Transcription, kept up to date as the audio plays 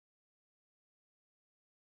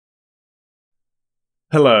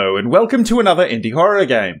Hello, and welcome to another indie horror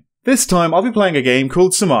game. This time I'll be playing a game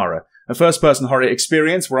called SAMARA, a first-person horror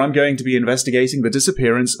experience where I'm going to be investigating the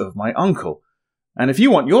disappearance of my uncle. And if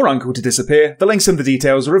you want your uncle to disappear, the links and the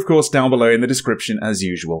details are of course down below in the description as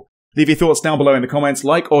usual. Leave your thoughts down below in the comments,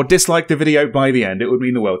 like or dislike the video by the end, it would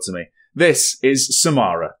mean the world to me. This is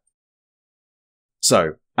SAMARA.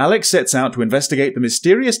 So, Alex sets out to investigate the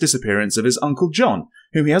mysterious disappearance of his Uncle John,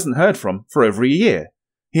 whom he hasn't heard from for over a year.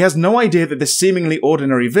 He has no idea that this seemingly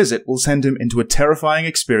ordinary visit will send him into a terrifying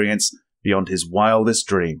experience beyond his wildest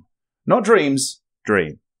dream. Not dreams,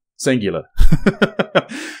 dream. Singular.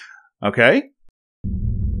 Okay.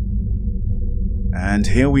 And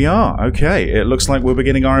here we are. Okay, it looks like we're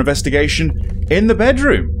beginning our investigation in the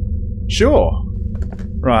bedroom. Sure.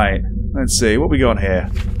 Right, let's see, what we got here?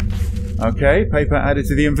 Okay, paper added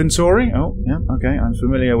to the inventory. Oh, yeah, okay, I'm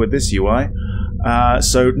familiar with this UI.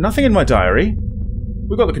 So, nothing in my diary.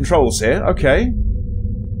 We've got the controls here, okay.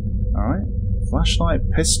 Alright. Flashlight,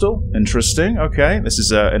 pistol. Interesting, okay. This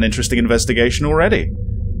is an interesting investigation already.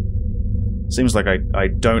 Seems like I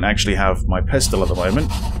don't actually have my pistol at the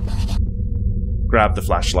moment. Grab the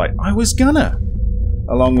flashlight. I was gonna!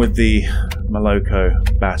 Along with the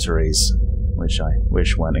Moloko batteries, which I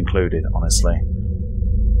wish weren't included, honestly.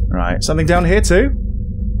 Right, something down here too?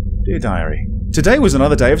 Dear Diary. Today was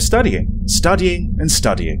another day of studying. Studying and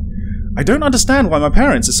studying. I don't understand why my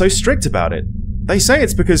parents are so strict about it. They say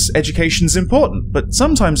it's because education's important, but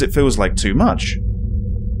sometimes it feels like too much.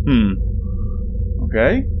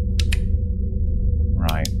 Okay.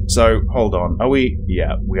 Right. So, hold on. Are we...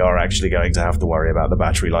 Yeah, we are actually going to have to worry about the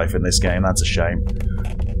battery life in this game. That's a shame.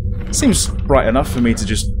 Seems bright enough for me to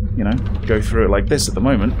just, you know, go through it like this at the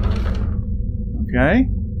moment. Okay.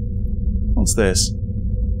 What's this?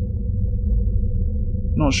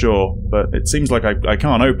 Not sure, but it seems like I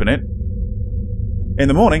can't open it. In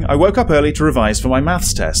the morning, I woke up early to revise for my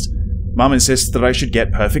maths test. Mum insists that I should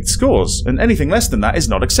get perfect scores, and anything less than that is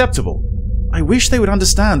not acceptable. I wish they would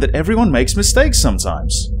understand that everyone makes mistakes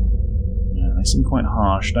sometimes. Yeah, they seem quite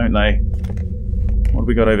harsh, don't they? What have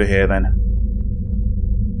we got over here, then?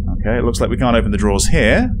 Okay, it looks like we can't open the drawers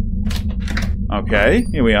here. Okay,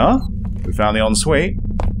 here we are. We found the ensuite.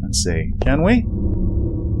 Let's see, can we?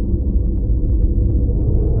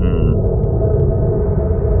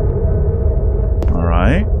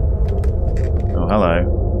 Alright. Oh,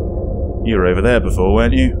 hello. You were over there before,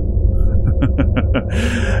 weren't you?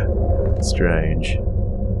 Strange.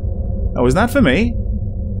 Oh, is that for me?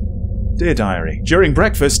 Dear Diary, during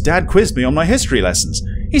breakfast, Dad quizzed me on my history lessons.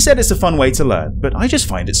 He said it's a fun way to learn, but I just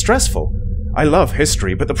find it stressful. I love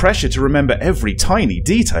history, but the pressure to remember every tiny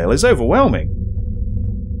detail is overwhelming.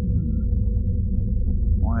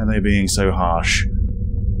 Why are they being so harsh?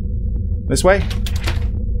 This way?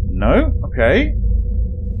 No? Okay.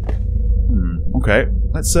 Okay.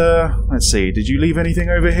 Let's see. Did you leave anything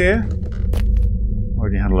over here?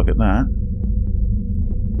 Already had a look at that.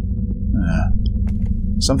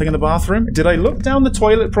 Something in the bathroom? Did I look down the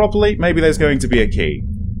toilet properly? Maybe there's going to be a key.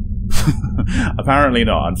 Apparently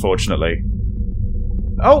not, unfortunately.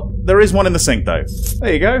 Oh, there is one in the sink, though.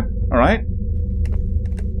 There you go. Alright.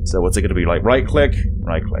 So what's it going to be like? Right-click?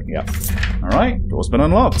 Right-click, yeah. Alright, door's been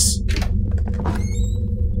unlocked.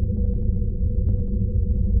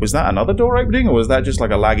 Was that another door opening, or was that just like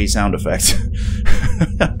a laggy sound effect?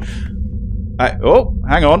 Oh,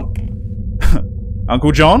 hang on.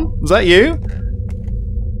 Uncle John? Was that you?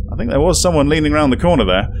 I think there was someone leaning around the corner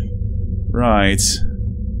there. Right.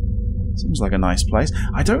 Seems like a nice place.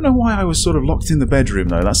 I don't know why I was sort of locked in the bedroom,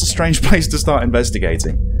 though. That's a strange place to start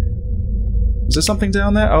investigating. Is there something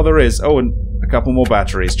down there? Oh, there is. Oh, and a couple more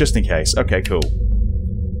batteries, just in case. Okay, cool.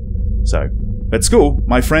 So, at school,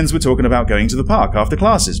 my friends were talking about going to the park after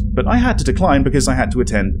classes, but I had to decline because I had to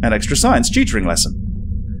attend an extra science tutoring lesson.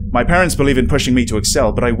 My parents believe in pushing me to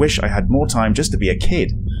excel, but I wish I had more time just to be a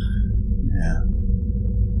kid. Yeah.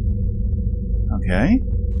 Okay.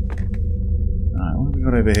 Alright, what have we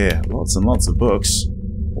got over here? Lots and lots of books.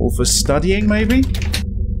 All for studying, maybe?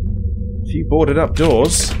 A few boarded up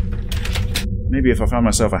doors. Maybe if I found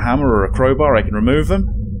myself a hammer or a crowbar, I can remove them?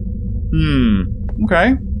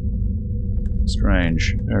 Okay.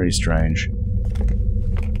 Strange. Very strange.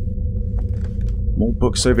 More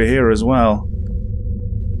books over here as well.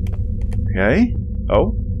 Okay.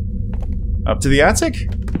 Oh. Up to the attic?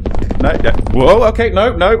 No. Whoa, okay,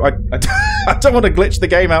 no. I don't want to glitch the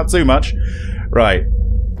game out too much. Right.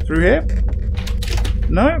 Through here?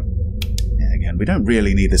 No? Yeah, again, we don't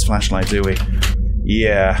really need this flashlight, do we?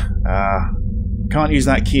 Yeah. Can't use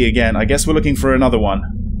that key again. I guess we're looking for another one.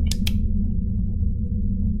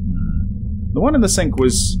 The one in the sink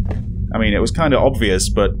was I mean, it was kind of obvious,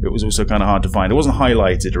 but it was also kind of hard to find. It wasn't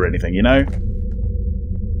highlighted or anything, you know?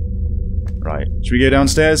 Right. Should we go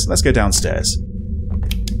downstairs? Let's go downstairs.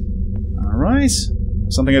 Alright.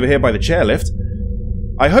 Something over here by the chairlift.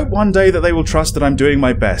 I hope one day that they will trust that I'm doing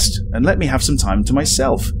my best, and let me have some time to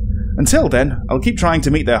myself. Until then, I'll keep trying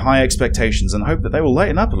to meet their high expectations and hope that they will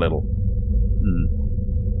lighten up a little.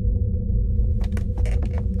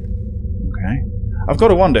 Okay. I've got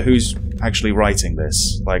to wonder who's actually writing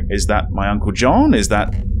this. Like, is that my Uncle John? Is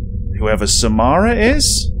that whoever Samara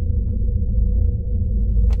is?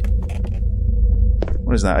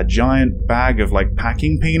 What is that? A giant bag of, like,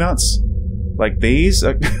 packing peanuts? Like these?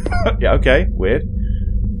 Yeah, okay. Weird.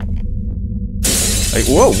 Like,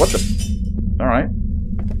 whoa, what the... Alright.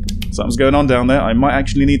 Something's going on down there. I might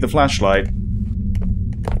actually need the flashlight.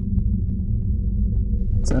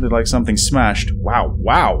 It sounded like something smashed. Wow,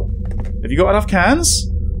 wow! Have you got enough cans?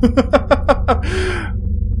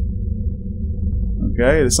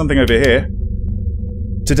 Okay, there's something over here.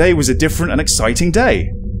 Today was a different and exciting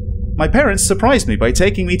day. My parents surprised me by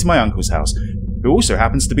taking me to my uncle's house, who also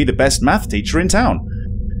happens to be the best math teacher in town.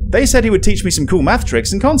 They said he would teach me some cool math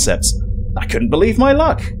tricks and concepts. I couldn't believe my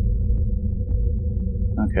luck.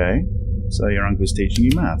 Okay, so your uncle's teaching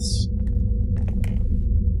you maths.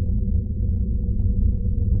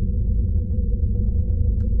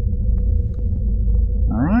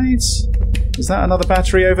 Alright. Is that another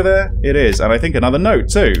battery over there? It is, and I think another note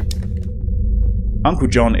too. Uncle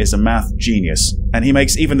John is a math genius, and he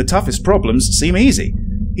makes even the toughest problems seem easy.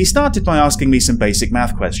 He started by asking me some basic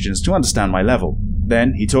math questions to understand my level.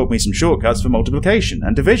 Then he taught me some shortcuts for multiplication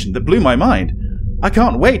and division that blew my mind. I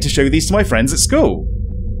can't wait to show these to my friends at school.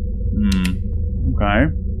 Okay.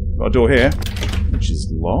 Got a door here, which is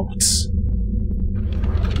locked.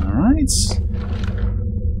 Alright.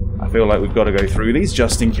 I feel like we've got to go through these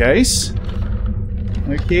just in case.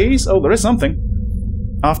 No keys? Oh, there is something.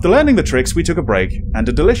 After learning the tricks, we took a break, and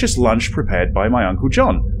a delicious lunch prepared by my Uncle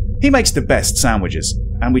John. He makes the best sandwiches,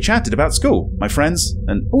 and we chatted about school, my friends,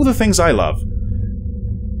 and all the things I love.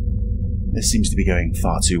 This seems to be going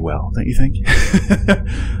far too well, don't you think?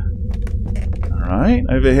 Alright,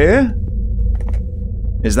 over here.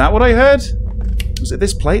 Is that what I heard? Was it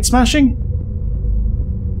this plate smashing?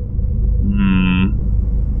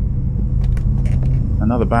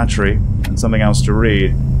 Another battery, and something else to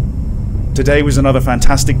read. Today was another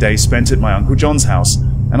fantastic day spent at my Uncle John's house,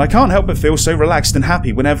 and I can't help but feel so relaxed and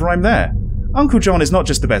happy whenever I'm there. Uncle John is not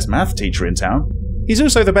just the best math teacher in town, he's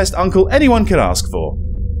also the best uncle anyone could ask for.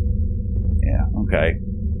 Yeah, okay.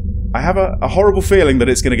 I have a horrible feeling that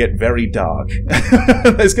it's going to get very dark.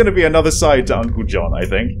 There's going to be another side to Uncle John, I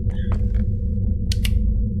think.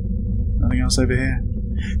 Nothing else over here?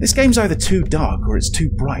 This game's either too dark or it's too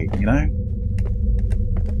bright, you know?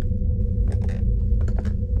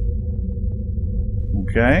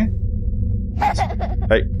 Okay.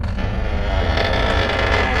 Hey.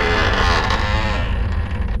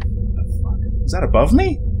 What the fuck? Is that above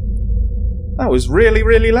me? That was really,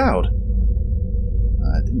 really loud.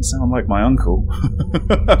 It didn't sound like my uncle.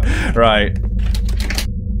 Right.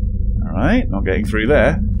 Alright, not getting through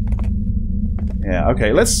there. Yeah,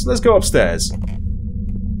 okay, let's go upstairs.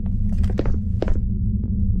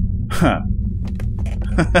 Huh.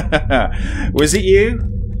 Was it you?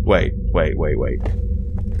 Wait.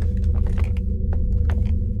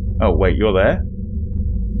 Oh, wait, you're there?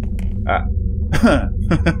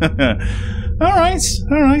 Alright.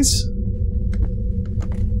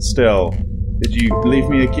 Still, did you leave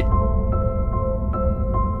me a key?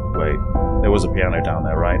 Wait, there was a piano down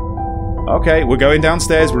there, right? Okay, we're going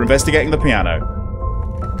downstairs, we're investigating the piano.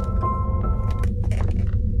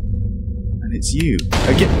 And it's you.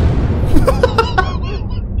 Again.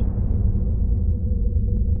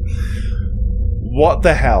 What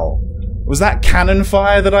the hell? Was that cannon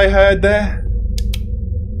fire that I heard there?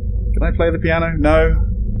 Can I play the piano? No?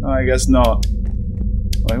 I guess not.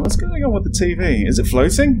 Wait, what's going on with the TV? Is it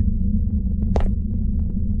floating?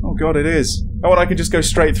 Oh god, it is. Oh, and I can just go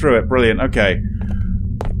straight through it. Brilliant, okay.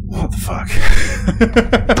 What the fuck?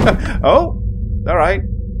 Oh! Alright.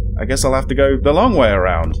 I guess I'll have to go the long way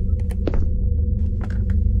around.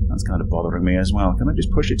 That's kind of bothering me as well. Can I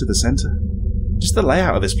just push it to the center? Just the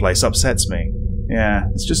layout of this place upsets me. Yeah,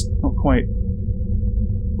 it's just not quite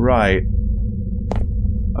right.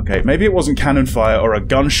 Okay, maybe it wasn't cannon fire or a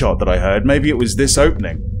gunshot that I heard. Maybe it was this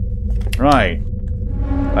opening. Right.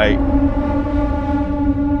 Hey.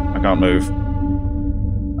 I can't move.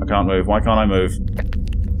 I can't move. Why can't I move?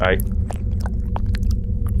 Hey.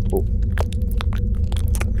 Oh.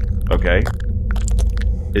 Okay.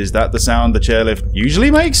 Is that the sound the chairlift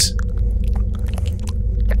usually makes?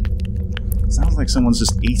 Sounds like someone's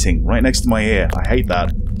just eating right next to my ear. I hate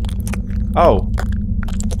that. Oh.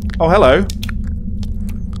 Oh, hello.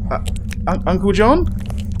 Uncle John?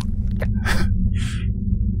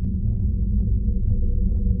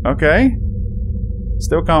 Okay.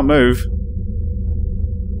 Still can't move.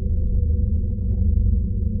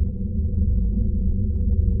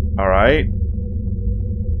 Alright.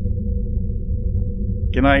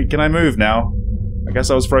 Can I move now? I guess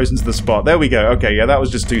I was frozen to the spot. There we go. Okay, yeah, that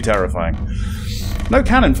was just too terrifying. No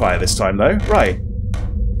cannon fire this time, though. Right.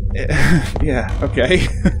 Yeah, okay.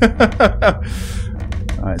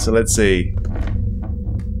 Alright, so let's see.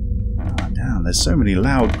 Oh, damn, there's so many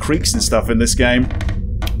loud creaks and stuff in this game.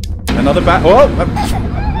 Another Whoa!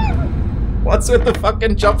 What's with the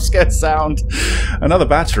fucking jump scare sound? Another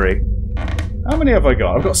battery. How many have I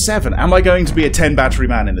got? I've got 7. Am I going to be a 10 battery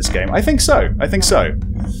man in this game? I think so. I think so.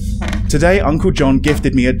 Today, Uncle John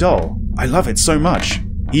gifted me a doll. I love it so much.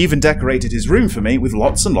 He even decorated his room for me with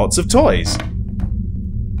lots and lots of toys.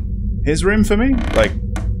 His room for me? Like,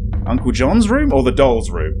 Uncle John's room or the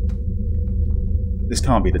doll's room? This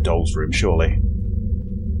can't be the doll's room, surely.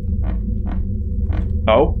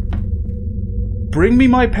 Oh? Bring me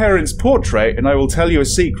my parents' portrait and I will tell you a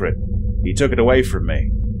secret. He took it away from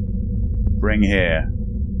me. Bring here.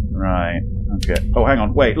 Right. Okay. Oh, hang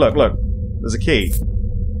on. Wait, look. There's a key.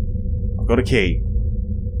 I've got a key.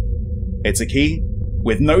 It's a key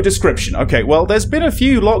with no description. Okay, well, there's been a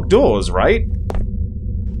few locked doors, right?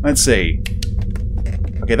 Let's see.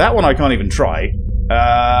 Okay, that one I can't even try.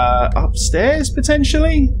 Upstairs,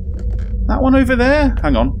 potentially? That one over there?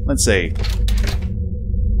 Hang on. Let's see.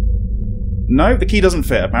 No, the key doesn't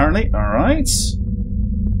fit, apparently. Alright.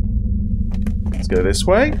 Let's go this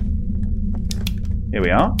way. Here we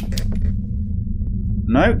are.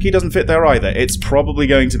 No, key doesn't fit there either. It's probably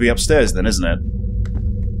going to be upstairs then, isn't it?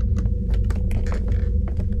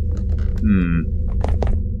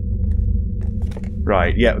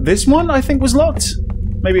 Right, yeah. This one, I think, was locked.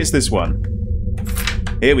 Maybe it's this one.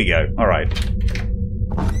 Here we go. Alright.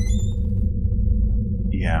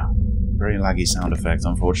 Yeah. Very laggy sound effect,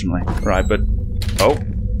 unfortunately. Right, but... Oh.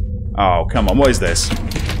 Oh, come on. What is this?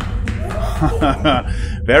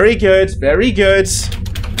 Very good. Very good.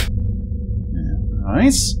 Yeah,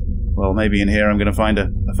 right. Well, maybe in here I'm going to find a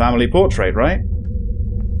family portrait, right?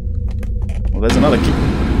 Well, there's another key.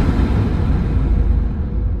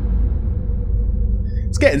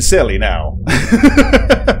 It's getting silly now. I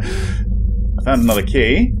found another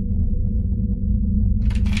key.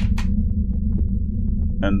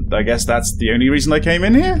 And I guess that's the only reason I came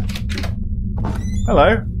in here?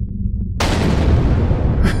 Hello.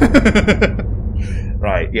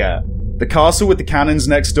 Right, yeah. The castle with the cannons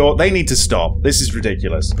next door, they need to stop. This is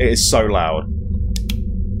ridiculous. It is so loud.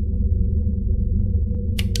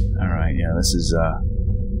 Alright, yeah, this is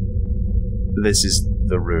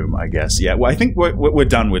the room, I guess. Yeah, well, I think we're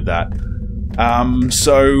done with that.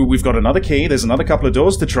 So we've got another key. There's another couple of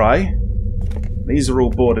doors to try. These are all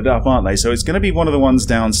boarded up, aren't they? So it's going to be one of the ones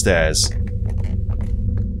downstairs.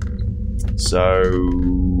 So...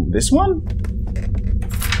 this one?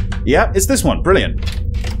 Yeah, it's this one. Brilliant.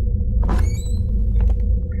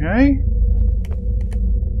 Okay.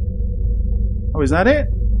 Oh, is that it?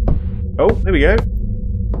 Oh, there we go.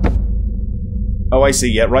 Oh, I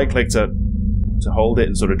see. Yeah, right-click to hold it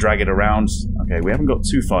and sort of drag it around. Okay, we haven't got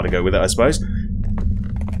too far to go with it, I suppose.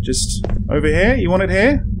 Just over here? You want it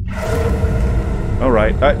here?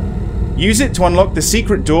 Alright. Use it to unlock the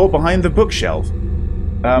secret door behind the bookshelf.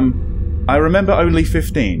 I remember only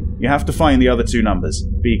 15. You have to find the other 2 numbers.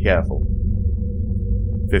 Be careful.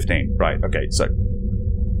 15. Right, okay, so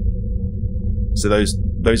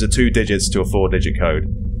those are 2 digits to a 4-digit code.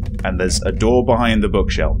 And there's a door behind the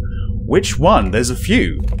bookshelf. Which one? There's a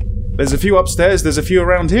few. There's a few upstairs, there's a few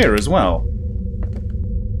around here as well.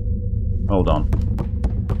 Hold on.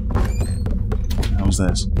 How's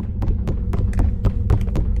this?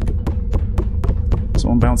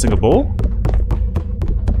 Someone bouncing a ball?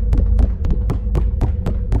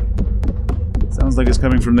 Sounds like it's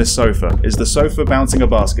coming from this sofa. Is the sofa bouncing a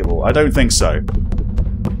basketball? I don't think so.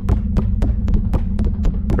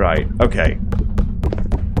 Right, okay.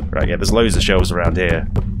 Right, yeah, there's loads of shelves around here.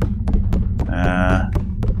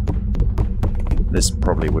 This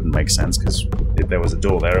probably wouldn't make sense, because if there was a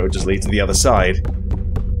door there, it would just lead to the other side.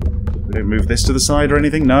 We don't move this to the side or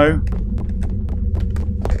anything? No?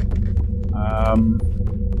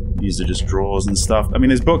 These are just drawers and stuff. I mean,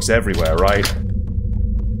 there's books everywhere, right?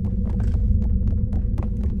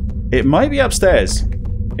 It might be upstairs.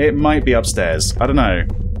 It might be upstairs. I don't know.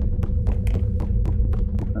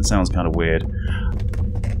 That sounds kind of weird.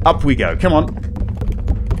 Up we go. Come on.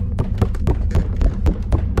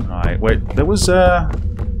 Alright. wait, there was, I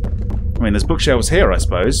mean, there's bookshelves here, I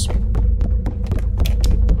suppose.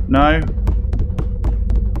 No.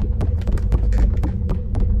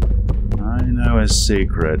 I know a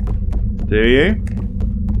secret. Do you?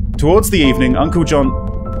 Towards the evening, Uncle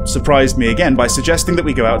John surprised me again by suggesting that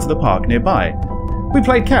we go out to the park nearby. We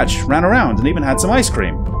played catch, ran around, and even had some ice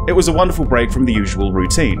cream. It was a wonderful break from the usual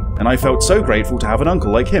routine, and I felt so grateful to have an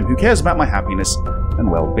uncle like him who cares about my happiness and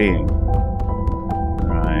well-being.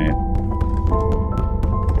 Right.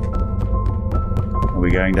 Are we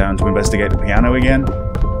going down to investigate the piano again?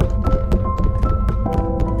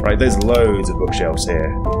 Right, there's loads of bookshelves here.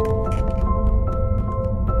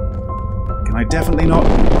 Can I definitely not...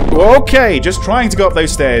 Okay, just trying to go up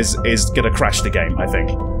those stairs is gonna crash the game, I think.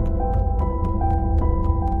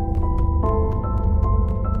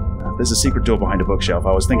 There's a secret door behind a bookshelf.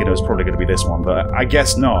 I was thinking it was probably going to be this one, but I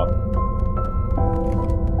guess not.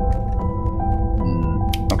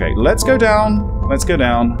 Okay, let's go down. Let's go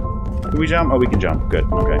down. Can we jump? Oh, we can jump. Good.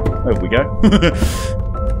 Okay. Over we go.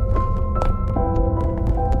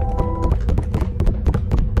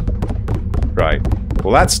 Right.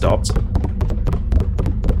 Well, that stopped.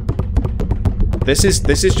 This is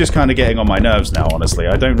just kind of getting on my nerves now, honestly.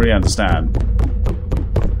 I don't really understand.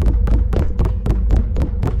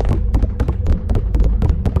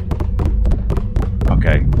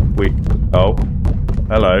 Okay, oh.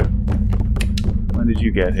 Hello. When did you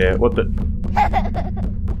get here? What the...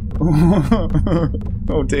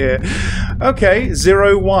 Oh dear. Okay,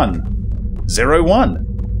 01.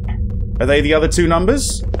 01. Are they the other two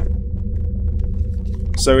numbers?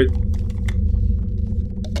 So it...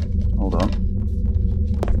 Hold on.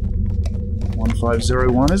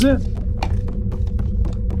 1501, is it?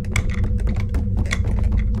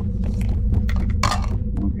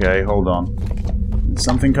 Okay, hold on. There's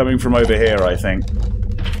something coming from over here, I think.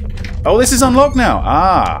 Oh, this is unlocked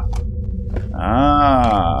now!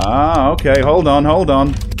 Okay, hold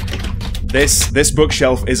on. This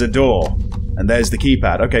bookshelf is a door. And there's the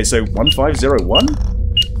keypad. Okay, so 1501?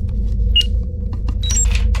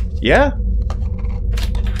 Yeah?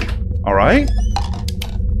 Alright.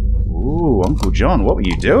 Ooh, Uncle John, what were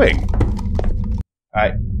you doing?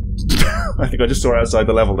 I think I just saw outside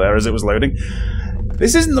the level there as it was loading.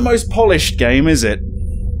 This isn't the most polished game, is it?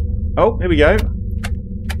 Oh, here we go.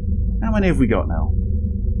 How many have we got now?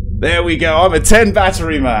 There we go, I'm a 10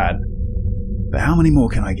 battery man! But how many more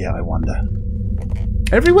can I get, I wonder?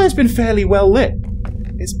 Everywhere's been fairly well lit.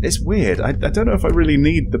 It's weird. I don't know if I really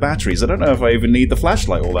need the batteries. I don't know if I even need the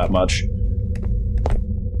flashlight all that much.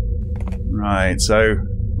 Right, so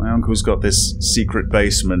my uncle's got this secret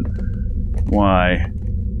basement. Why?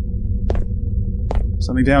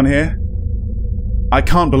 Something down here? I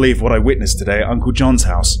can't believe what I witnessed today at Uncle John's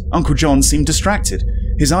house. Uncle John seemed distracted.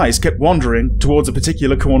 His eyes kept wandering towards a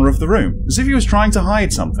particular corner of the room, as if he was trying to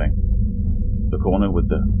hide something. The corner with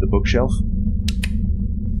the bookshelf?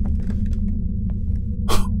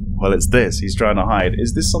 Well, it's this he's trying to hide.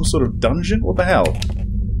 Is this some sort of dungeon? What the hell?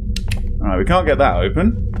 Alright, we can't get that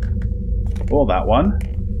open. Or that one.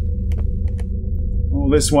 Or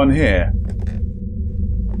this one here.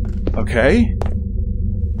 Okay.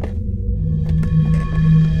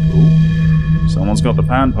 Ooh. Someone's got the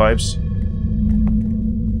panpipes.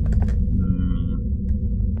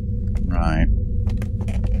 Right.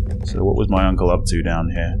 So what was my uncle up to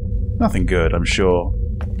down here? Nothing good, I'm sure.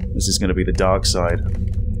 This is going to be the dark side.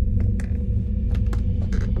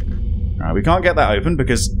 Alright, we can't get that open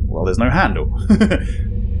because, well, there's no handle.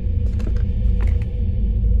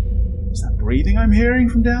 Is that breathing I'm hearing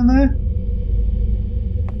from down there?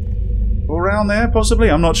 Or around there,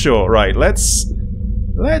 possibly? I'm not sure. Right, let's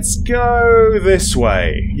go this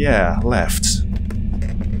way. Yeah, left.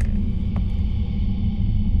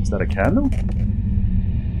 Is that a candle?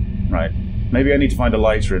 Right. Maybe I need to find a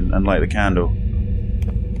lighter and light the candle.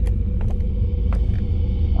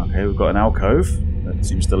 Okay, we've got an alcove. That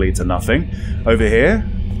seems to lead to nothing. Over here,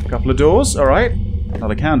 a couple of doors. Alright.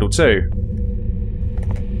 Another candle too.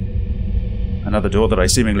 Another door that I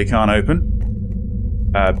seemingly can't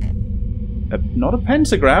open. Not a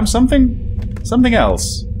pentagram, something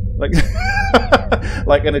else. Like,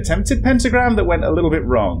 like an attempted pentagram that went a little bit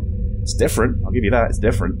wrong. It's different, I'll give you that, it's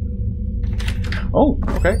different. Oh,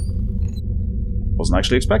 okay. Wasn't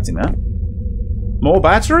actually expecting that. More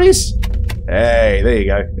batteries? Hey, there you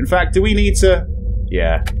go. In fact, do we need to...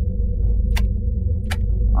 Yeah.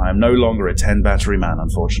 I'm no longer a 10 battery man,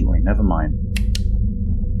 unfortunately. Never mind.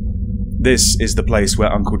 This is the place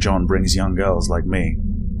where Uncle John brings young girls like me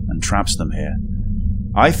and traps them here.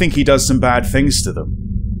 I think he does some bad things to them.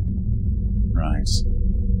 Right.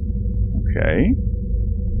 Okay.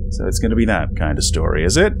 So it's going to be that kind of story,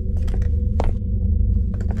 is it?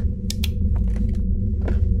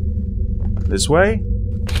 This way.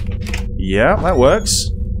 Yeah, that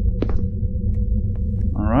works.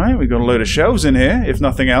 Alright, we've got a load of shelves in here, if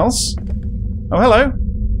nothing else. Oh, hello.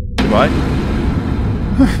 Goodbye.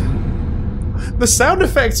 The sound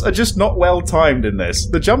effects are just not well timed in this.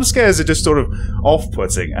 The jump scares are just sort of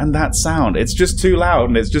off-putting, and that sound, it's just too loud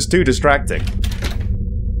and it's just too distracting.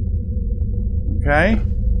 Okay.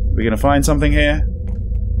 Are we gonna find something here?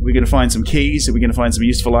 Are we gonna find some keys? Are we gonna find some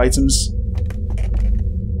useful items?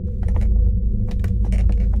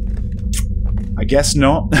 I guess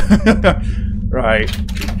not. Right.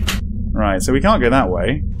 Right, so we can't go that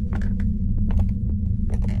way.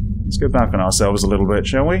 Let's go back on ourselves a little bit,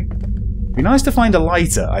 shall we? It'd be nice to find a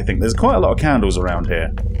lighter, I think. There's quite a lot of candles around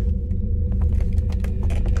here.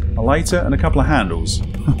 A lighter and a couple of handles.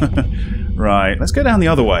 Right, let's go down the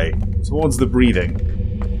other way, towards the breathing.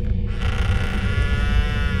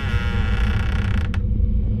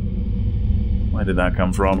 Where did that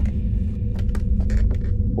come from?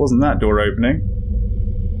 Wasn't that door opening?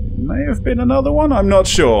 May have been another one, I'm not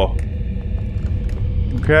sure.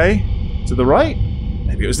 Okay, to the right?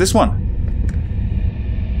 Maybe it was this one.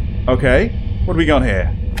 Okay, what do we got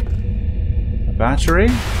here? A battery,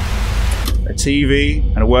 a TV,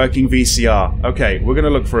 and a working VCR. Okay, we're going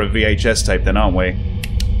to look for a VHS tape then, aren't we?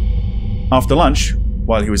 After lunch,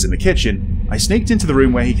 while he was in the kitchen, I sneaked into the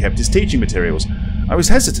room where he kept his teaching materials. I was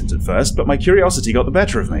hesitant at first, but my curiosity got the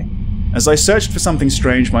better of me. As I searched for something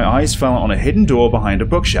strange, my eyes fell on a hidden door behind a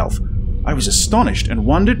bookshelf. I was astonished and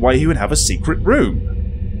wondered why he would have a secret room.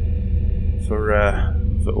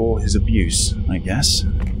 For all his abuse, I guess.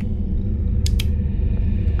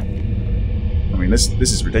 I mean, this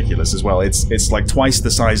is ridiculous as well. It's like twice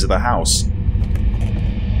the size of the house.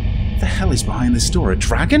 What the hell is behind this door? A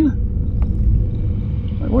dragon?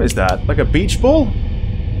 What is that? Like a beach ball?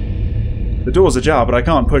 The door's ajar, but I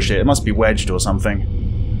can't push it. It must be wedged or something.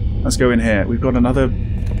 Let's go in here. We've got another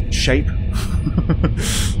shape.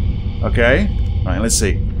 Okay. Right, let's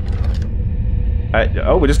see.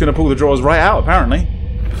 Oh, we're just going to pull the drawers right out, apparently.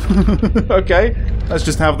 Okay. Let's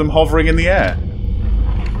just have them hovering in the air.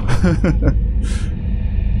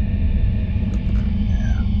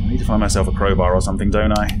 I need to find myself a crowbar or something,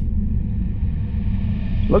 don't I?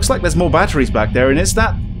 Looks like there's more batteries back there, and it's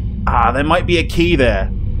that... Ah, there might be a key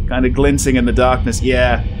there. Kind of glinting in the darkness.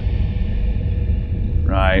 Yeah.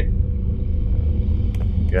 Right.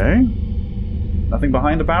 Okay. Nothing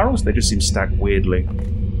behind the barrels? They just seem stacked weirdly.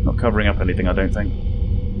 Not covering up anything, I don't think.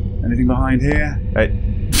 Anything behind here?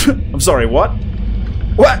 I'm sorry, what?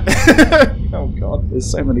 What? Oh god, there's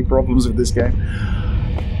so many problems with this game.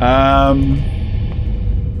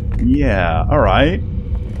 Yeah, alright.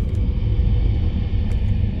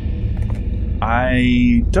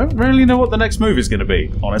 I don't really know what the next move is going to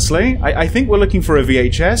be, honestly. I think we're looking for a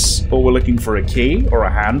VHS, or we're looking for a key, or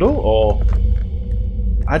a handle, or...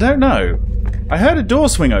 I don't know. I heard a door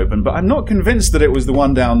swing open, but I'm not convinced that it was the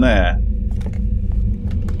one down there.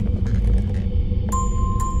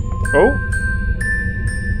 Oh.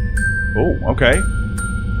 Oh, okay.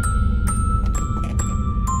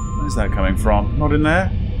 Where's that coming from? Not in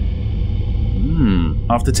there?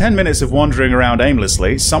 After 10 minutes of wandering around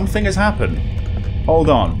aimlessly, something has happened. Hold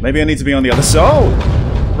on. Maybe I need to be on the other side. Oh!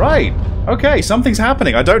 Right. Okay, something's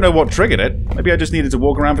happening. I don't know what triggered it. Maybe I just needed to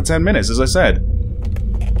walk around for 10 minutes, as I said.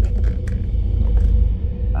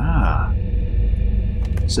 Ah.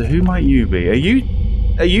 So who might you be?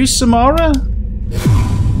 Are you Samara?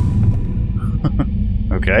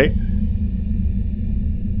 Okay.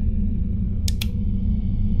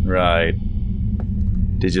 Right.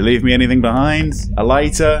 Did you leave me anything behind? A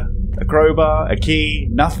lighter? A crowbar? A key?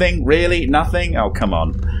 Nothing? Really? Nothing? Oh, come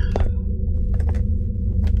on.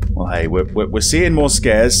 Well, hey, we're seeing more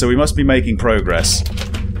scares, so we must be making progress.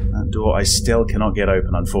 That door I still cannot get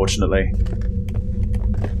open, unfortunately.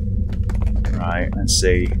 Right, let's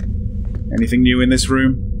see. Anything new in this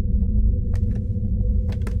room?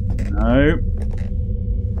 No.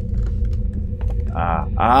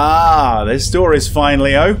 This door is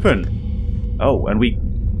finally open. Oh, and we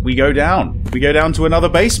go down. We go down to another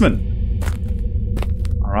basement.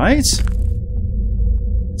 Alright.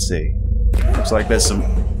 Let's see. Looks like there's some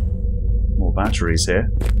more batteries here.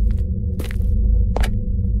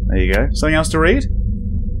 There you go. Something else to read?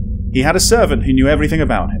 He had a servant who knew everything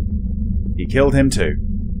about him. He killed him too.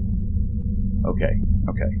 Okay.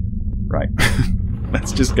 Okay. Right.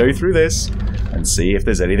 Let's just go through this and see if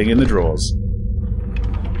there's anything in the drawers.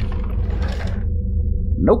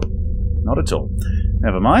 Nope. Not at all.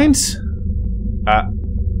 Never mind. What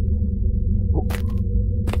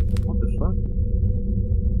the fuck?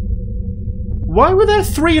 Why were there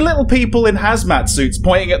 3 little people in hazmat suits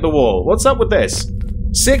pointing at the wall? What's up with this?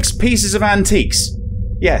 6 pieces of antiques.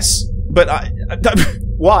 Yes, but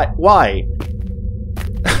why? Why?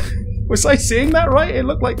 Was I seeing that right? It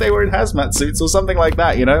looked like they were in hazmat suits or something like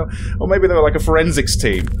that, you know? Or maybe they were like a forensics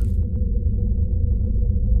team.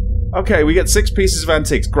 Okay, we get 6 pieces of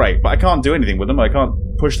antiques. Great, but I can't do anything with them. I can't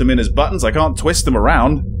push them in as buttons. I can't twist them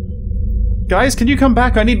around. Guys, can you come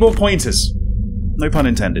back? I need more pointers. No pun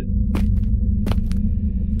intended.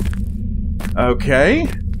 Okay.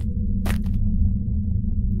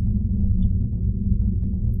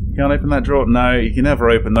 You can't open that drawer? No, you can never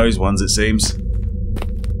open those ones, it seems.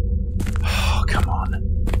 Oh, come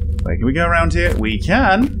on. Wait, can we go around here? We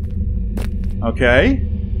can. Okay.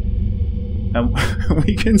 And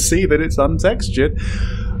we can see that it's untextured.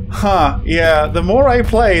 Huh, yeah, the more I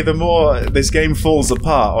play, the more this game falls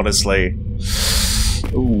apart, honestly.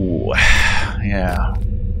 Ooh, yeah.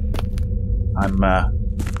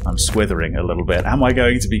 I'm swithering a little bit. Am I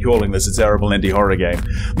going to be calling this a terrible indie horror game?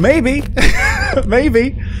 Maybe!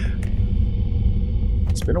 Maybe!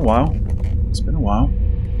 It's been a while. It's been a while.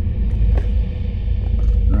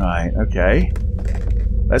 Right, okay.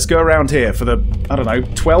 Let's go around here for the, I don't know,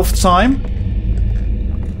 12th time?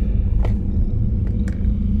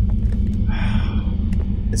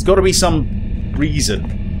 There's got to be some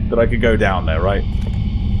reason that I could go down there, right?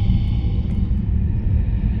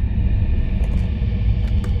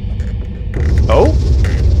 Oh!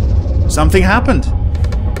 Something happened!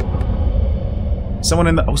 Someone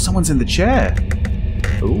in the... Oh, someone's in the chair!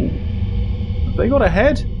 Ooh. Have they got a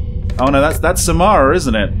head? Oh no, that's Samara,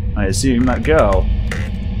 isn't it? I assume, that girl.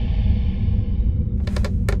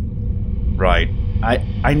 Right.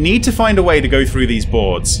 I need to find a way to go through these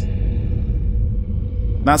boards.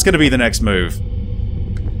 That's going to be the next move.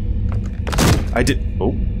 I did...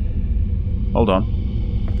 Oh. Hold on.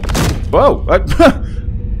 Whoa!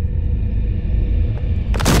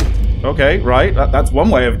 Okay, right. That's one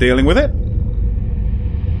way of dealing with it.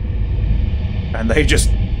 And they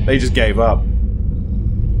just gave up.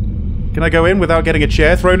 Can I go in without getting a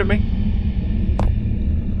chair thrown at me?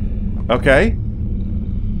 Okay.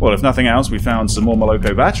 Well, if nothing else, we found some more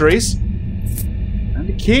Moloko batteries. And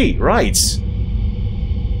a key, right.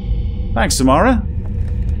 Thanks, Samara.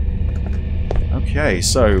 Okay,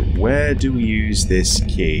 so where do we use this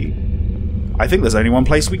key? I think there's only one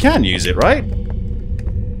place we can use it, right?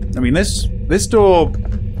 I mean, this door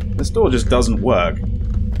just doesn't work.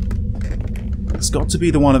 It's got to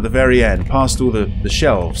be the one at the very end, past all the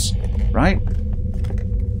shelves, right?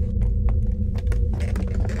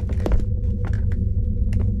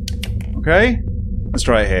 Okay, let's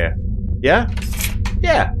try it here. Yeah?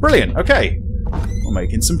 Yeah, brilliant, okay. We're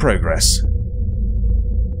making some progress.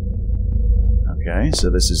 Okay, so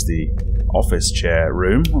this is the office chair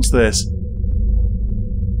room. What's this?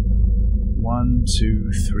 1,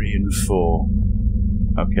 2, 3, and 4.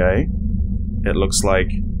 Okay. It looks like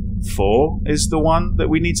 4 is the one that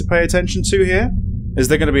we need to pay attention to here. Is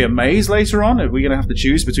there going to be a maze later on? Are we going to have to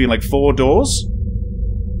choose between like 4 doors?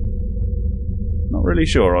 Not really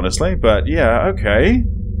sure, honestly, but yeah, okay.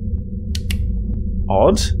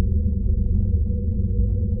 Odd.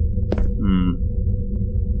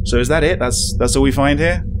 So is that it? That's all we find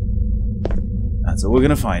here? That's all we're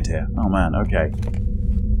gonna find here. Oh man, okay.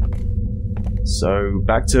 So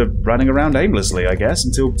back to running around aimlessly, I guess,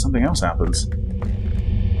 until something else happens.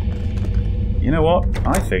 You know what?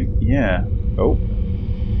 I think, yeah. Oh.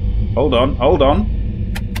 Hold on, hold on.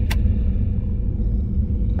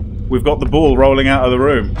 We've got the ball rolling out of the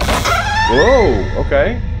room. Whoa,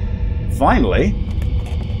 okay. Finally.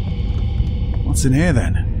 What's in here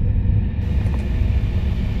then?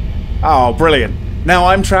 Oh, brilliant. Now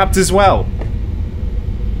I'm trapped as well.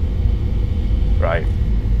 Right.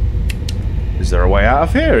 Is there a way out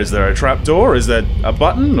of here? Is there a trapdoor? Is there a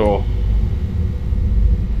button? Or...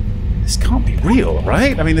 This can't be real,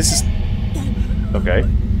 right? I mean, this is... Okay.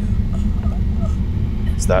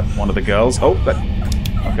 Is that one of the girls? Oh, that...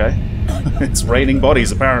 Okay. It's raining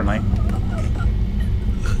bodies, apparently.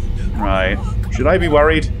 Right. Should I be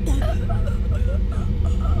worried?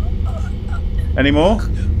 Any more?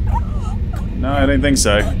 No, I don't think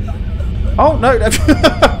so. Oh, no!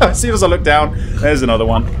 As soon as I look down, there's another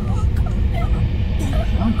one.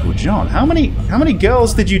 Uncle John, how many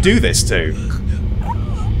girls did you do this to?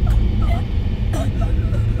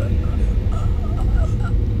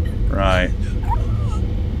 Right.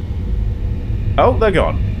 Oh, they're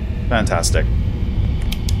gone. Fantastic.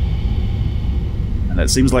 And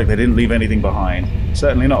it seems like they didn't leave anything behind.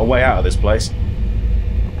 Certainly not a way out of this place.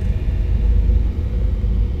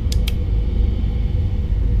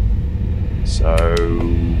 So,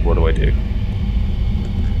 what do I do?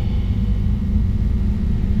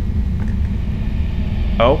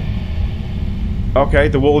 Oh. Okay,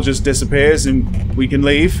 the wall just disappears and we can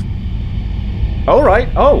leave. Alright.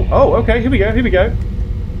 Oh, okay, here we go.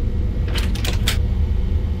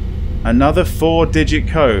 Another 4-digit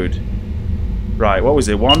code. Right, what was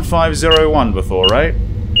it? 1501 before, right?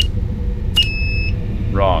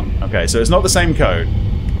 Wrong. Okay, so it's not the same code.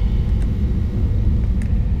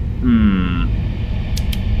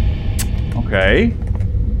 Okay.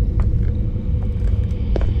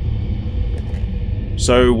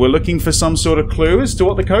 So we're looking for some sort of clue as to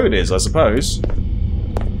what the code is, I suppose.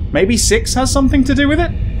 Maybe 6 has something to do with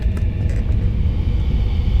it?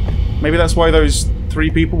 Maybe that's why those 3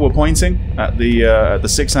 people were pointing at the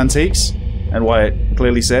 6 antiques, and why it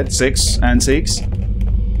clearly said 6 antiques.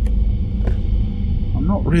 I'm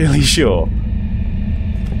not really sure.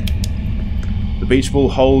 The beach ball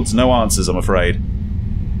holds no answers, I'm afraid.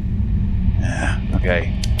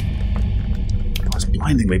 Okay. Oh, it's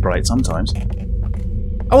blindingly bright sometimes.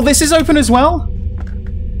 Oh, this is open as well?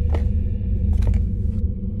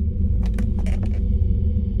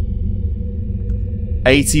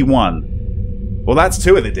 $81. Well, that's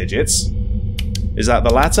 2 of the digits. Is that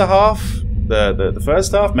the latter half? The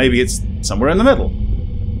first half? Maybe it's somewhere in the middle.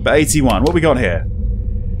 But 81, what we got here?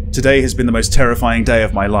 Today has been the most terrifying day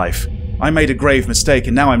of my life. I made a grave mistake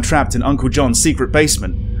and now I'm trapped in Uncle John's secret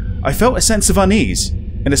basement. I felt a sense of unease.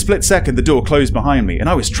 In a split second the door closed behind me and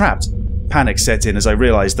I was trapped. Panic set in as I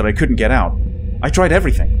realized that I couldn't get out. I tried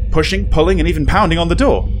everything, pushing, pulling and even pounding on the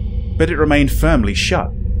door. But it remained firmly shut.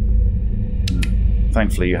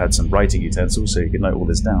 Thankfully you had some writing utensils so you could note all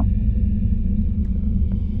this down.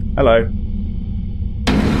 Hello.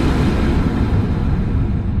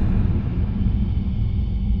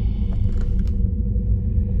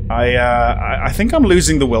 I think I'm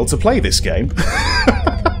losing the will to play this game.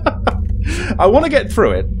 I want to get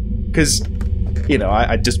through it, because, you know,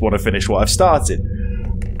 I just want to finish what I've started.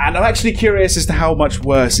 And I'm actually curious as to how much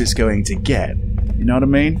worse it's going to get. You know what I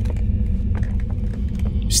mean?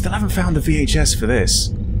 Still haven't found the VHS for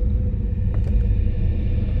this.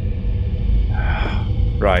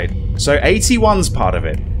 Right. So 81's part of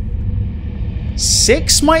it.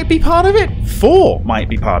 6 might be part of it? 4 might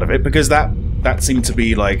be part of it, because that seemed to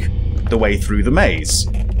be, like, the way through the maze.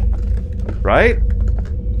 Right?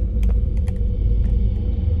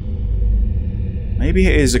 Maybe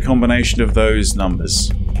it is a combination of those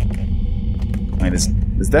numbers. I mean,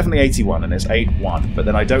 there's definitely 81 and there's 81, but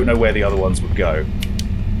then I don't know where the other ones would go.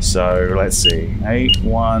 So, let's see.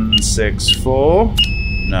 8164.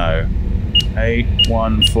 No.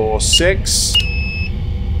 8146.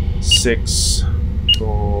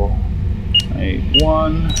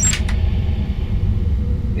 6481.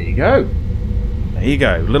 There you go. There you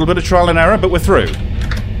go. A little bit of trial and error, but we're through.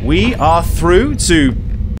 We are through to...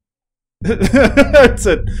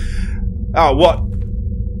 Oh, what?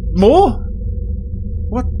 More?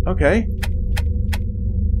 What? Okay.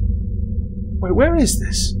 Wait, where is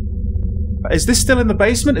this? Is this still in the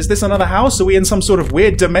basement? Is this another house? Are we in some sort of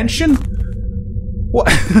weird dimension? What?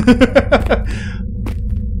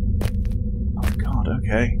 Oh god,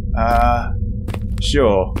 okay.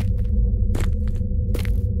 Sure.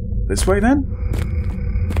 This way then?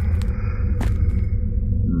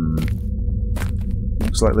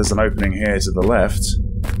 Looks like there's an opening here to the left.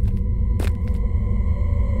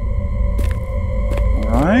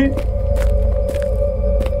 Alright.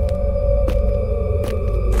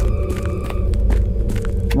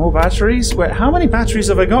 More batteries? Wait, how many batteries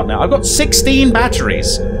have I got now? I've got 16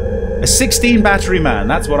 batteries! A 16 battery man,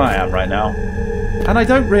 that's what I am right now. And I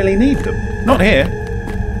don't really need them. Not here.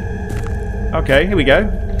 Okay, here we go.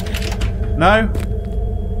 No?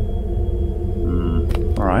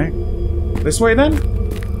 Alright. This way then?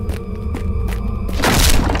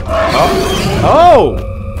 Oh!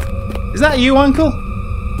 Is that you, Uncle?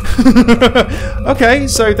 Okay,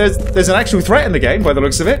 so there's an actual threat in the game by the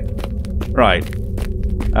looks of it. Right.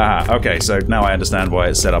 Okay, so now I understand why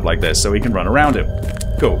it's set up like this, so we can run around him.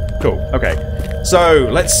 Cool, cool, okay. So,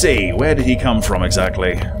 let's see, where did he come from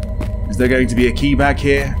exactly? Is there going to be a key back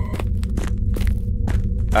here?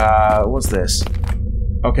 What's this?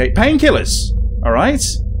 Okay, painkillers! Alright.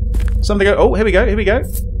 Something go- oh, here we go, here we go.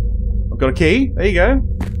 I've got a key, there you go.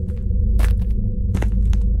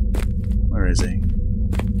 Where is he?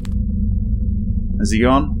 Has he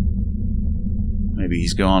gone? Maybe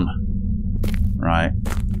he's gone. Right.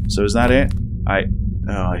 So is that it? I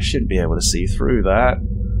shouldn't be able to see through that.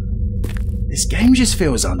 This game just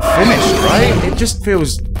feels unfinished, right? It just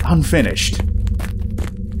feels unfinished.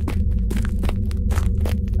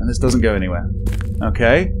 And this doesn't go anywhere.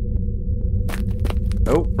 Okay.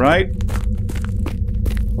 Oh, right.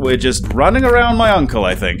 We're just running around my uncle,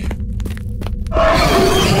 I think.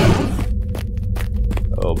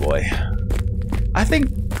 Oh boy. I think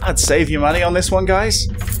I'd save you money on this one, guys.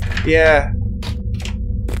 Yeah.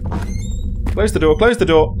 Close the door, close the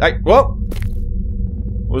door. Hey, what?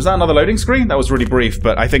 Was that another loading screen? That was really brief,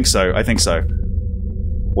 but I think so, I think so.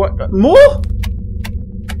 What? More?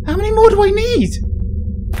 How many more do I need?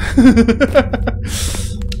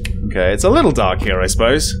 Okay, it's a little dark here, I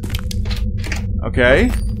suppose. Okay.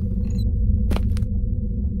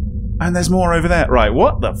 And there's more over there. Right,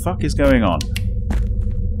 what the fuck is going on?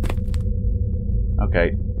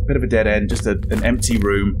 Okay, bit of a dead end, just an empty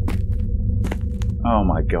room. Oh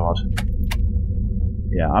my god.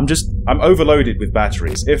 Yeah, I'm overloaded with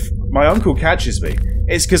batteries. If my uncle catches me,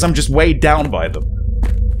 it's because I'm just weighed down by them.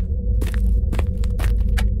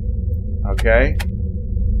 Okay.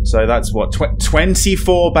 So that's what,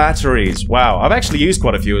 24 batteries. Wow, I've actually used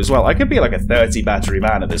quite a few as well. I could be like a 30 battery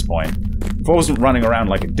man at this point. If I wasn't running around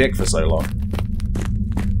like a dick for so long.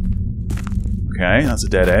 Okay, that's a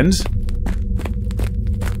dead end.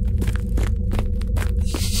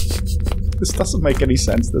 This doesn't make any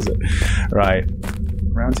sense, does it? Right.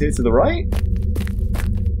 Around here to the right?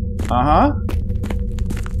 Uh-huh.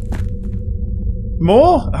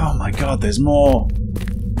 More? Oh my god, there's more.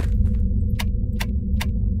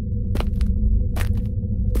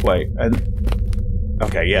 Wait, and...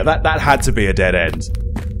 Okay, yeah, that had to be a dead end.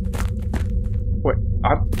 Wait,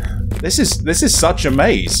 this is such a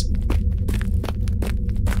maze.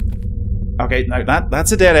 Okay, no,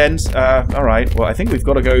 that's a dead end. Alright, well, I think we've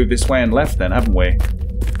got to go this way and left then, haven't we?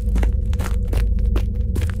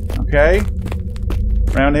 Okay.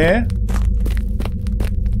 Around here.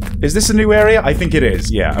 Is this a new area? I think it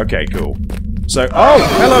is. Yeah, okay, cool. So, oh,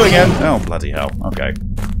 hello again. Oh, bloody hell. Okay.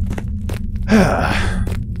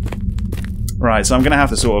 Right, so I'm going to have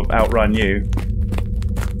to sort of outrun you.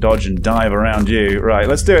 Dodge and dive around you. Right,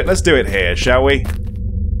 let's do it. Let's do it here, shall we?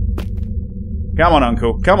 Come on,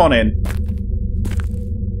 Uncle. Come on in.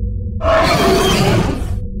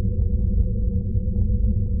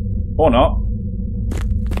 Or not.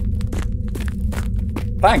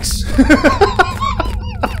 Thanks.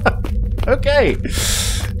 Okay.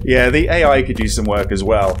 Yeah, the AI could use some work as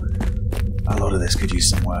well. A lot of this could use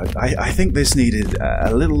some work. I think this needed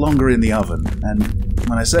a little longer in the oven. And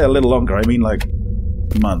when I say a little longer, I mean like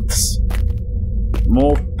months.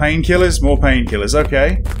 More painkillers, more painkillers.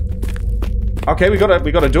 Okay. Okay, we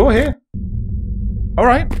got a door here. All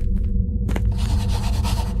right.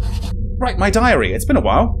 Right, my diary. It's been a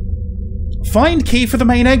while. Find key for the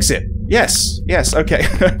main exit. Yes, yes, okay.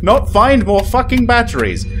 Not find more fucking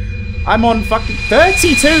batteries. I'm on fucking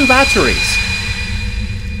 32 batteries.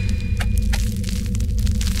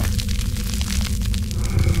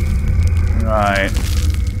 Right.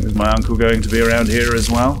 Is my uncle going to be around here as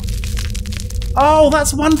well? Oh,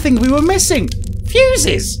 that's one thing we were missing.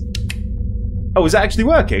 Fuses. Oh, is that actually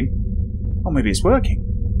working? Oh, maybe it's working.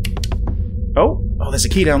 Oh, there's a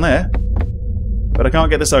key down there. But I can't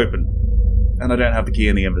get this open. And I don't have the key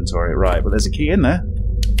in the inventory. Right, but there's a key in there.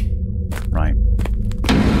 Right.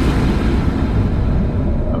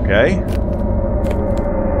 Okay.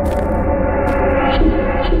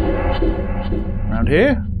 Around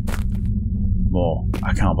here? More.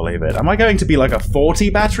 I can't believe it. Am I going to be like a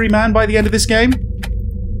 40 battery man by the end of this game?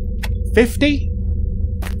 50?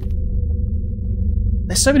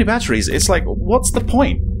 There's so many batteries. It's like, what's the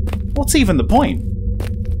point? What's even the point?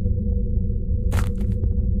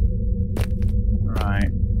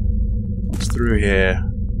 Through here.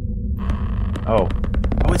 Oh,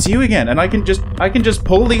 it's you again, and I can just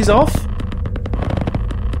pull these off.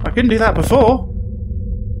 I couldn't do that before.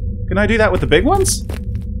 Can I do that with the big ones?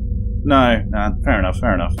 No, fair enough,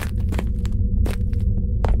 fair enough.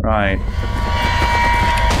 Right.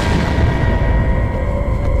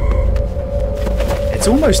 It's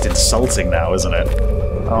almost insulting now, isn't it?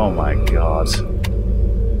 Oh my god.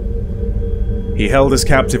 He held us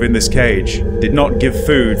captive in this cage, did not give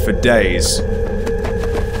food for days.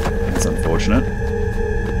 That's unfortunate.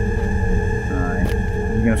 Alright.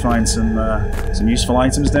 Are we going to find some useful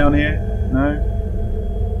items down here? No?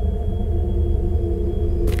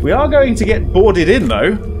 We are going to get boarded in,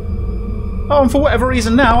 though. Oh, and for whatever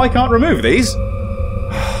reason now, I can't remove these.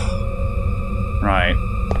 Right.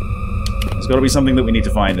 There's got to be something that we need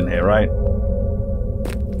to find in here, right?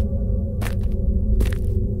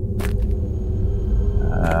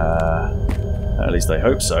 At least I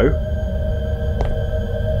hope so.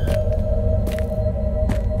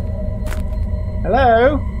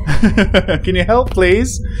 Hello? Can you help,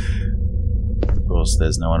 please? Of course,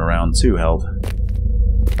 there's no one around to help.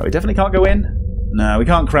 Oh, we definitely can't go in? No, we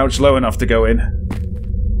can't crouch low enough to go in.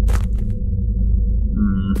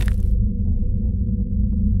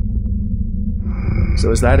 So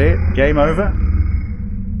is that it? Game over?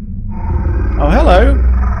 Oh, hello!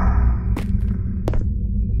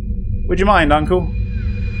 Would you mind, Uncle?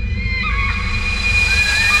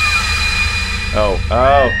 Oh,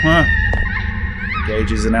 huh.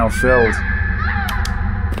 Gauges are now filled.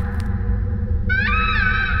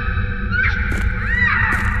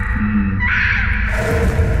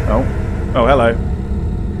 Oh, hello.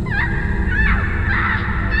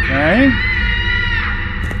 Okay.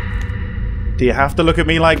 Do you have to look at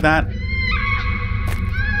me like that?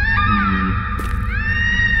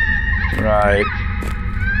 Right.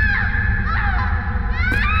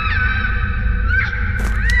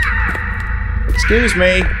 Excuse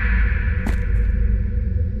me.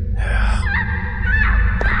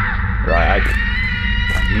 Right,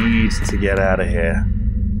 I need to get out of here.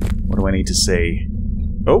 What do I need to see?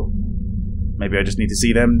 Oh, maybe I just need to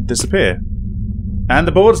see them disappear. And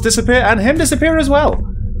the boards disappear, and him disappear as well.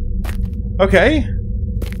 Okay.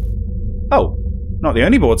 Oh, not the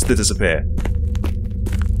only boards to disappear.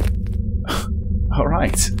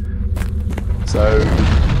 Alright. So,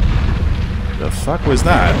 the fuck was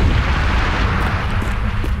that?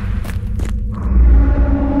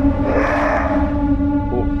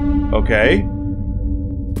 Oh, okay.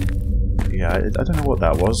 Yeah, I don't know what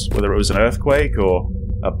that was. Whether it was an earthquake or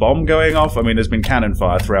a bomb going off. I mean, there's been cannon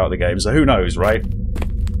fire throughout the game, so who knows, right?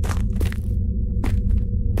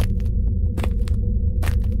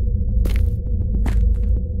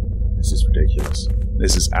 This is ridiculous.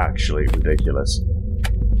 This is actually ridiculous.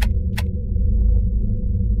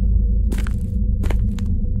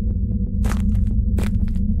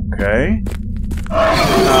 Okay.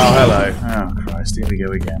 Oh, hello. Oh, Christ, here we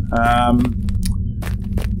go again.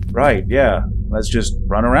 Right, yeah. Let's just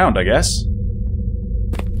run around, I guess.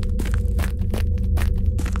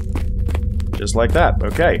 Just like that,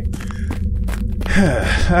 okay.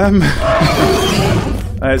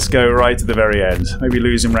 Let's go right to the very end. Maybe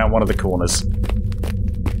lose him around one of the corners.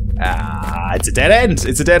 Ah, it's a dead end!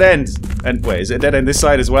 It's a dead end! And wait, is it a dead end this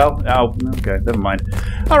side as well? Oh, okay, never mind.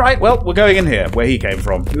 Alright, well, we're going in here, where he came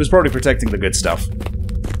from. He was probably protecting the good stuff.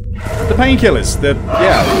 The painkillers,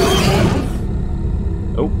 yeah.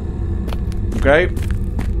 Oh. Okay.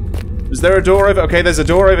 Is there a door over? Okay, there's a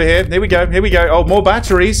door over here. Here we go, here we go. Oh, more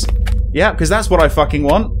batteries! Yeah, because that's what I fucking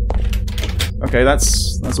want. Okay,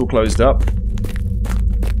 that's all closed up.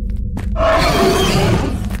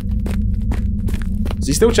 Is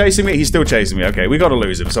he still chasing me? He's still chasing me. Okay, we gotta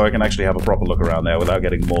lose him so I can actually have a proper look around there without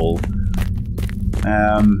getting mauled.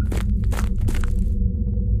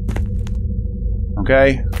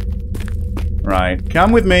 Okay. Right.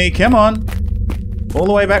 Come with me. Come on. All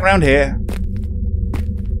the way back round here.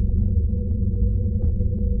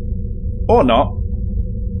 Or not.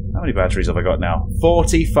 How many batteries have I got now?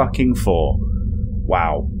 40 fucking 4.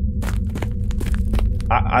 Wow.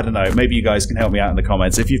 I don't know, maybe you guys can help me out in the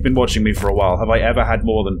comments. If you've been watching me for a while, have I ever had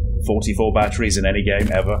more than 44 batteries in any game,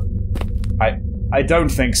 ever? I don't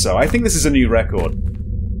think so. I think this is a new record.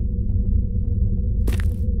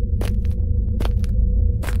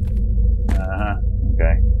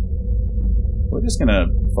 Okay. We're just gonna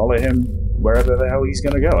follow him wherever the hell he's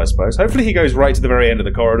gonna go, I suppose. Hopefully he goes right to the very end of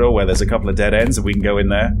the corridor where there's a couple of dead ends and we can go in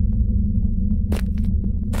there.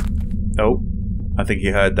 Oh. I think he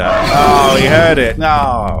heard that. Oh, he heard it!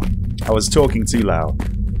 No! I was talking too loud.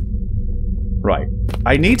 Right.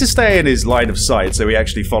 I need to stay in his line of sight so he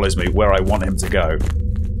actually follows me where I want him to go.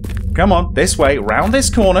 Come on, this way, round this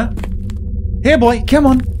corner. Here, boy, come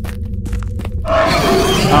on!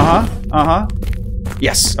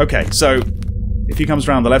 Yes, okay, so if he comes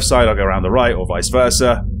around the left side, I'll go around the right, or vice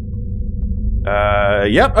versa.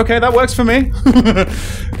 Yep, okay, that works for me.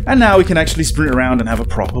 And now we can actually sprint around and have a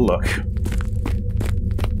proper look.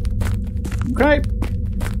 Okay.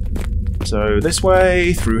 So this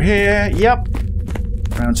way, through here, yep.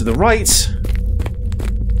 Round to the right. So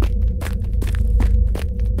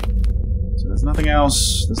there's nothing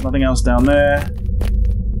else. There's nothing else down there.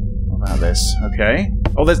 What about this? Okay.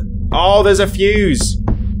 Oh, there's a fuse!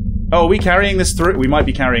 Oh, are we carrying this through? We might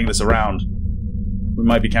be carrying this around. We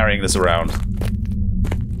might be carrying this around.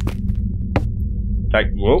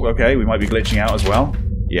 Like, whoa, okay, we might be glitching out as well.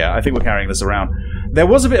 Yeah, I think we're carrying this around. There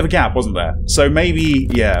was a bit of a gap, wasn't there? So maybe,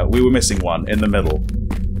 yeah, we were missing one in the middle.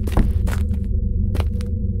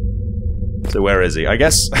 So where is he? I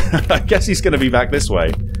guess I guess he's going to be back this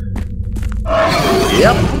way.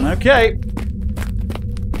 Yep, okay.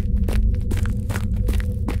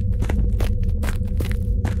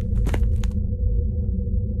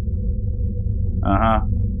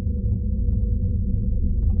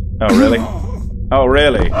 Oh, really? Oh,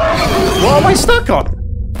 really? What am I stuck on?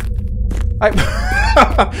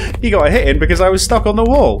 He got a hit in because I was stuck on the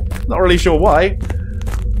wall. Not really sure why.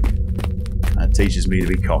 That teaches me to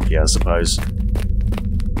be cocky, I suppose.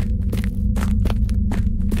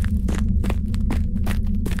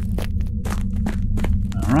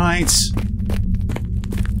 Alright.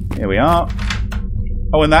 Here we are.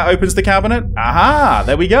 Oh, and that opens the cabinet? Aha!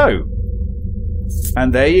 There we go.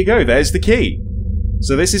 And there you go. There's the key.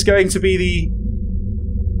 So this is going to be the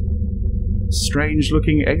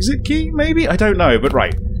strange-looking exit key, maybe? I don't know, but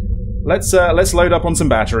right. Let's load up on some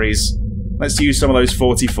batteries. Let's use some of those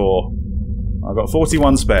 44. I've got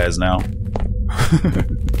 41 spares now.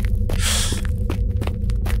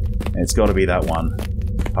 It's got to be that one.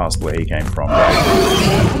 Past where he came from.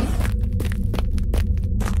 Right.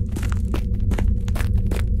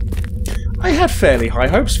 I had fairly high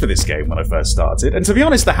hopes for this game when I first started, and to be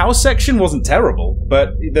honest, the house section wasn't terrible,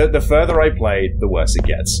 but the further I played, the worse it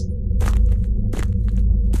gets.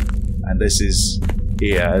 And this is...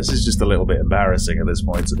 yeah, this is just a little bit embarrassing at this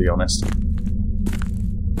point, to be honest.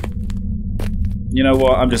 You know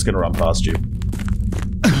what? I'm just going to run past you.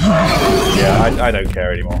 Yeah, I don't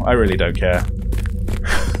care anymore. I really don't care.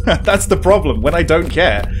 That's the problem. When I don't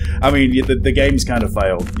care, I mean, the game's kind of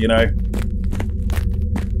failed, you know?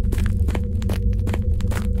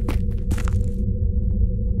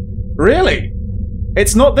 Really?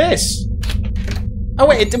 It's not this? Oh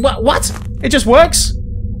wait, what? It just works?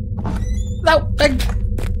 No,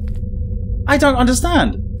 I don't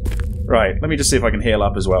understand. Right, let me just see if I can heal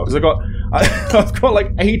up as well, because I've got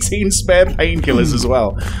like 18 spare painkillers as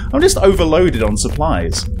well. I'm just overloaded on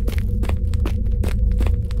supplies.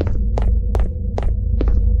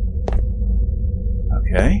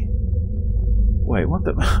 Okay. Wait, what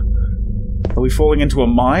the... Are we falling into a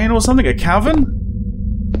mine or something? A cavern?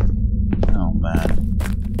 Oh, man.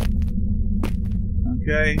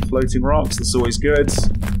 Okay, floating rocks, that's always good.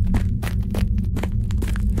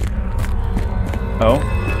 Oh.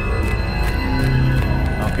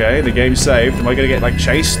 Okay, the game's saved. Am I gonna get, like,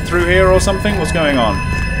 chased through here or something? What's going on?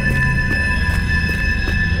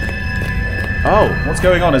 Oh, what's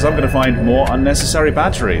going on is I'm gonna find more unnecessary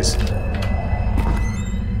batteries.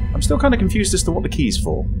 I'm still kind of confused as to what the key's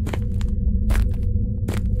for.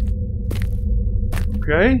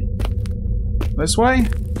 Okay. This way?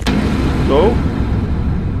 Oh.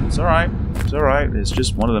 It's alright. It's alright. It's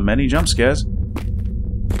just one of the many jump scares.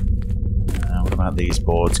 What about these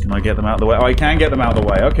boards? Can I get them out of the way? Oh, I can get them out of the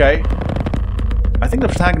way. Okay. I think the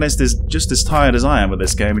protagonist is just as tired as I am with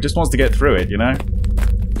this game. He just wants to get through it, you know?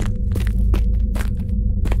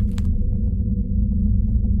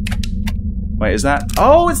 Wait, is that...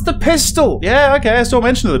 Oh, it's the pistol! Yeah, okay, I saw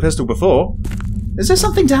mention of the pistol before. Is there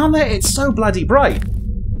something down there? It's so bloody bright.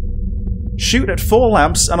 Shoot at 4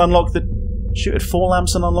 lamps and unlock the... Shoot at 4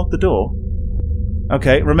 lamps and unlock the door?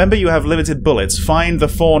 Okay, remember you have limited bullets. Find the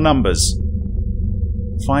 4 numbers.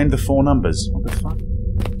 Find the 4 numbers. What the fuck?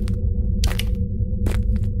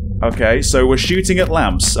 Okay, so we're shooting at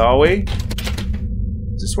lamps, are we?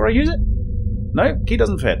 Is this where I use it? No, key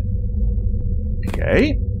doesn't fit.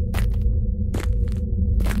 Okay.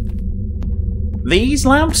 These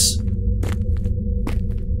lamps?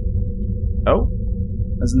 Oh.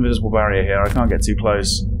 There's an invisible barrier here. I can't get too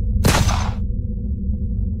close.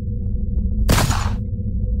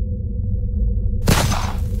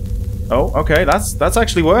 Oh, okay. That's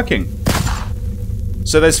actually working.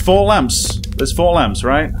 So there's 4 lamps. There's 4 lamps,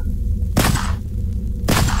 right?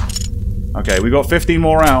 Okay, we got 15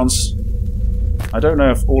 more rounds. I don't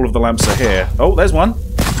know if all of the lamps are here. Oh, there's one.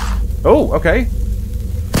 Oh, okay.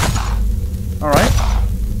 Alright.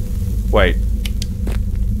 Wait.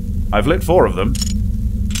 I've lit 4 of them.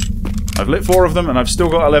 I've lit 4 of them, and I've still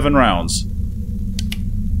got 11 rounds.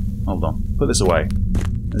 Hold on. Put this away.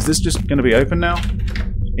 Is this just going to be open now?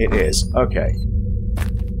 It is. Okay.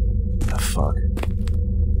 The fuck?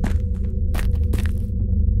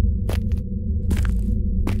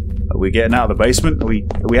 Are we getting out of the basement? Are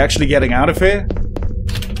we actually getting out of here?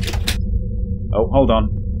 Oh, hold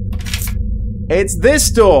on. It's this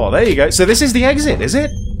door! There you go. So this is the exit, is it?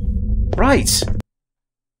 Right.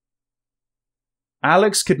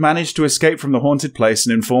 Alex could manage to escape from the haunted place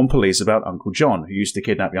and inform police about Uncle John, who used to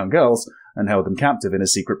kidnap young girls and held them captive in a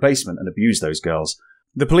secret basement and abused those girls.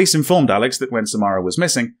 The police informed Alex that when Samara was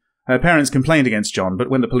missing, her parents complained against John, but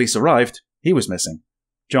when the police arrived, he was missing.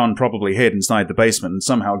 John probably hid inside the basement and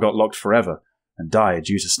somehow got locked forever, and died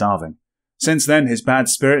due to starving. Since then, his bad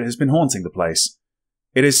spirit has been haunting the place.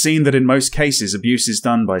 It is seen that in most cases, abuse is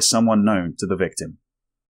done by someone known to the victim.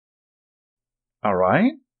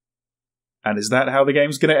 Alright. And is that how the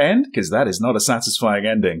game's going to end? Because that is not a satisfying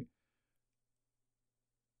ending.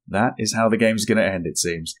 That is how the game's going to end, it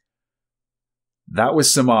seems. That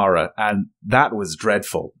was Samara, and that was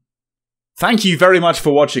dreadful. Thank you very much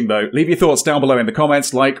for watching, though. Leave your thoughts down below in the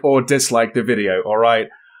comments, like or dislike the video, alright?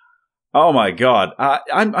 Oh my god.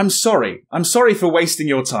 I'm sorry. I'm sorry for wasting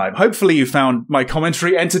your time. Hopefully you found my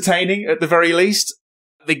commentary entertaining, at the very least.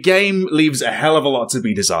 The game leaves a hell of a lot to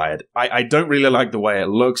be desired. I don't really like the way it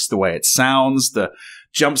looks, the way it sounds. The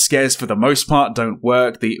jump scares, for the most part, don't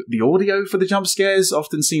work. The audio for the jump scares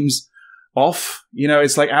often seems off. You know,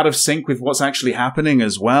 it's like out of sync with what's actually happening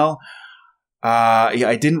as well. Yeah,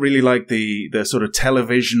 I didn't really like the sort of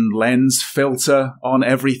television lens filter on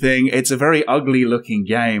everything. It's a very ugly looking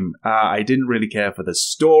game. I didn't really care for the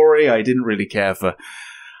story. I didn't really care for...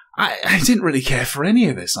 I didn't really care for any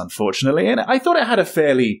of this, unfortunately. And I thought it had a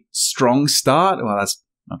fairly strong start. Well,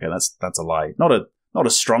 that's a lie. Not a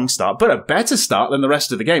strong start, but a better start than the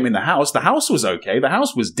rest of the game. In the house was okay. The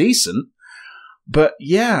house was decent. But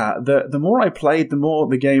yeah, the more I played, the more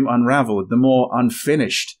the game unraveled, the more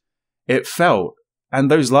unfinished it felt.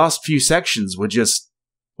 And those last few sections were just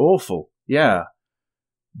awful. Yeah.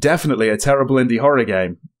 Definitely a terrible indie horror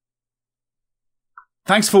game.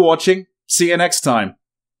 Thanks for watching. See you next time.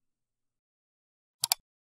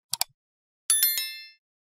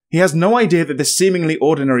 He has no idea that this seemingly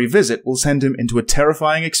ordinary visit will send him into a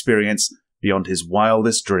terrifying experience beyond his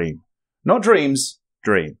wildest dream. Not dreams,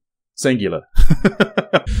 dream. Singular.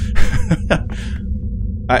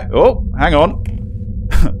 Oh, hang on.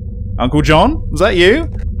 Uncle John, was that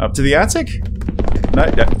you? Up to the attic? No,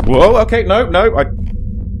 whoa, okay, no.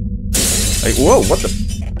 Hey, whoa, what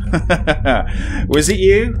the... Was it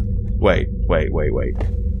you? Wait.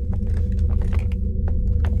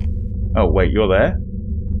 Oh, wait, you're there?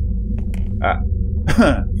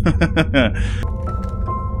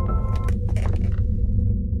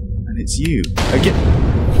 And it's you. Again.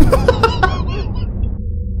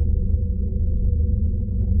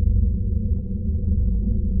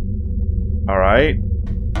 Alright.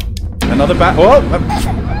 Another bat. Whoa!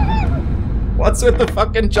 What's with the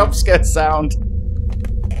fucking jump scare sound?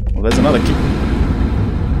 Well, there's another key.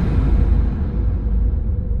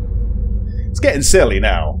 It's getting silly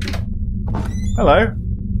now. Hello.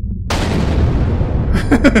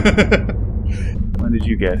 When did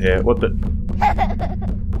you get here? What the?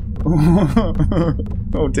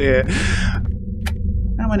 Oh dear.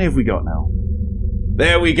 How many have we got now?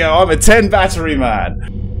 There we go. I'm a 10 battery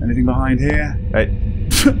man. Anything behind here?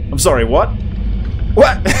 I'm sorry, what?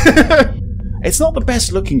 What? It's not the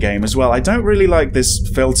best looking game as well. I don't really like this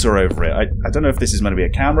filter over it. I don't know if this is meant to be a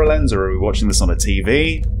camera lens or are we watching this on a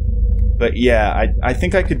TV? But yeah, I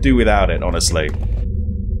think I could do without it, honestly.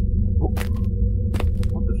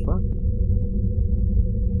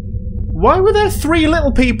 Why were there 3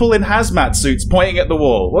 little people in hazmat suits pointing at the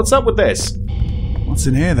wall? What's up with this? What's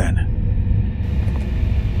in here then?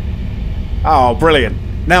 Oh, brilliant.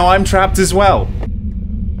 Now I'm trapped as well.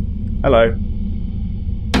 Hello.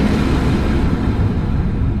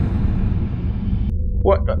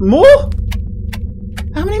 What? More?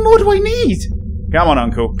 How many more do I need? Come on,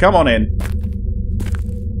 Uncle. Come on in.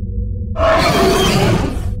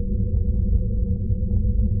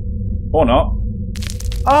 Or not.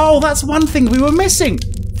 Oh, that's one thing we were missing!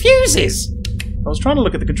 Fuses! I was trying to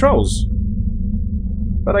look at the controls.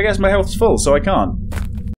 But I guess my health's full, so I can't.